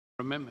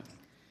Amendment.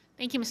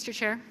 Thank you, Mr.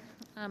 Chair.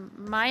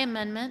 My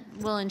amendment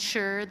will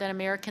ensure that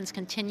Americans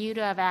continue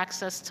to have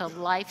access to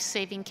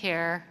life-saving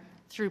care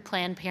through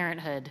Planned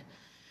Parenthood.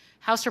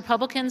 House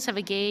Republicans have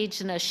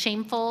engaged in a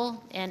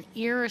shameful and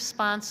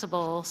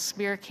irresponsible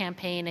smear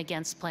campaign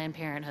against Planned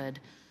Parenthood,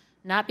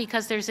 not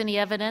because there's any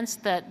evidence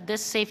that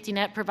this safety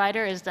net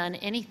provider has done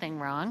anything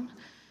wrong,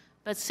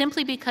 but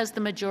simply because the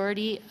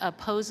majority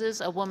opposes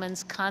a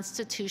woman's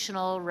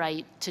constitutional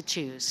right to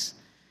choose.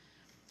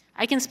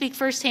 I can speak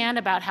firsthand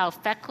about how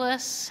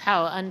feckless,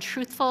 how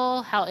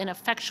untruthful, how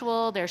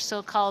ineffectual their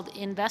so-called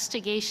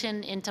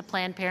investigation into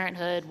Planned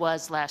Parenthood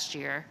was last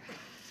year.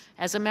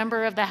 As a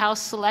member of the House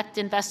Select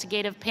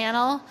Investigative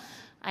Panel,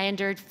 I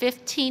endured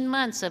 15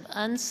 months of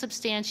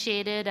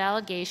unsubstantiated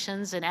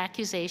allegations and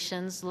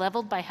accusations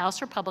leveled by House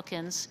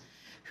Republicans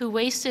who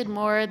wasted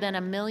more than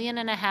 $1.5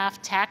 million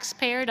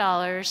taxpayer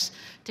dollars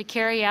to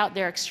carry out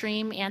their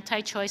extreme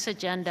anti-choice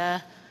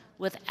agenda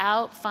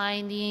without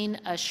finding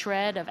a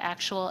shred of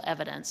actual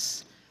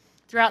evidence.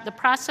 Throughout the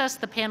process,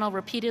 the panel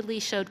repeatedly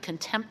showed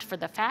contempt for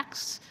the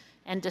facts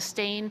and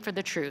disdain for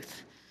the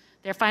truth.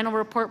 Their final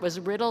report was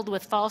riddled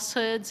with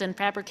falsehoods and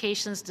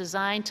fabrications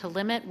designed to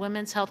limit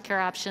women's healthcare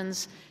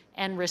options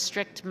and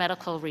restrict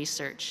medical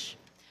research.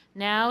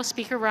 Now,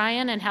 Speaker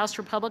Ryan and House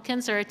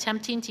Republicans are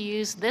attempting to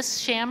use this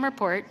sham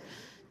report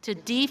to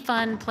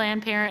defund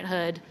Planned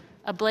Parenthood,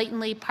 a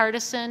blatantly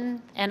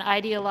partisan and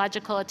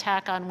ideological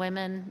attack on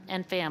women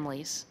and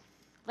families.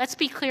 Let's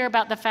be clear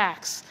about the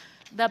facts.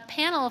 The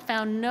panel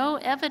found no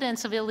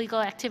evidence of illegal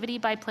activity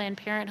by Planned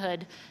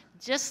Parenthood,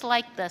 just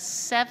like the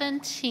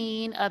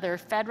 17 other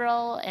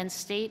federal and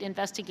state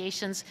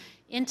investigations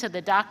into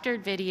the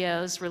doctored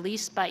videos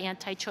released by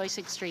anti-choice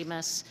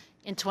extremists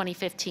in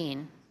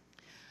 2015.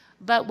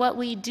 But what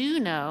we do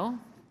know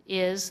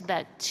is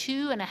that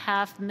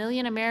 2.5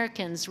 million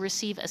Americans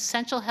receive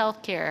essential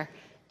health care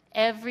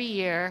every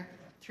year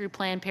through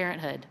Planned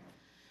Parenthood.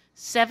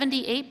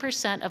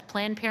 78% of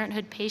Planned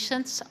Parenthood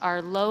patients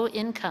are low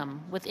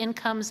income, with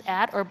incomes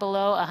at or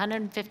below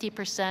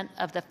 150%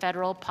 of the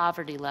federal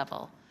poverty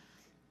level.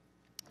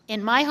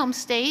 In my home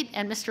state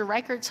and Mr.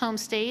 Reichert's home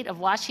state of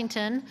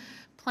Washington,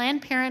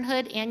 Planned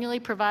Parenthood annually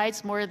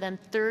provides more than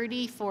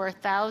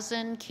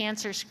 34,000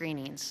 cancer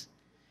screenings.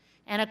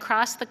 And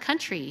across the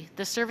country,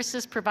 the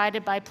services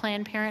provided by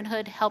Planned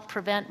Parenthood help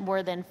prevent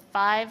more than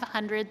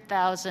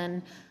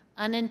 500,000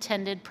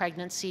 unintended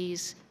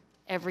pregnancies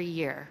every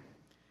year.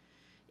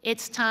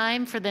 It's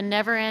time for the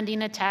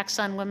never-ending attacks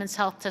on women's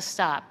health to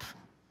stop,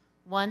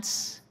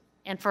 once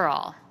and for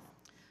all.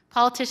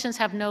 Politicians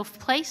have no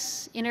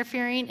place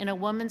interfering in a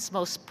woman's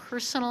most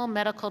personal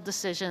medical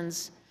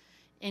decisions,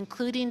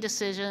 including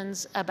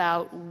decisions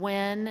about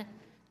when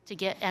to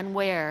get and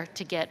where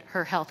to get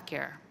her health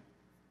care.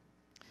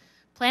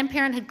 Planned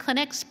Parenthood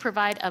clinics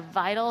provide a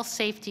vital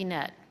safety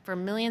net for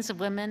millions of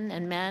women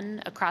and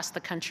men across the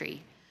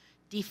country.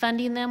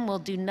 Defunding them will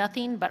do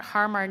nothing but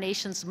harm our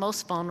nation's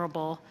most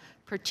vulnerable,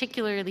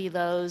 particularly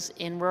those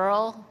in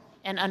rural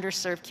and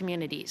underserved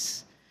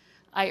communities.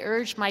 I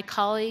urge my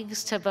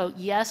colleagues to vote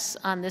yes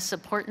on this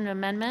important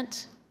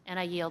amendment, and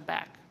I yield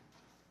back.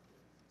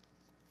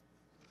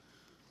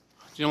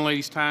 The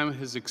gentlelady's time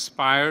has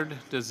expired.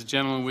 Does the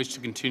gentleman wish to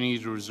continue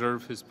to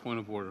reserve his point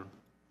of order?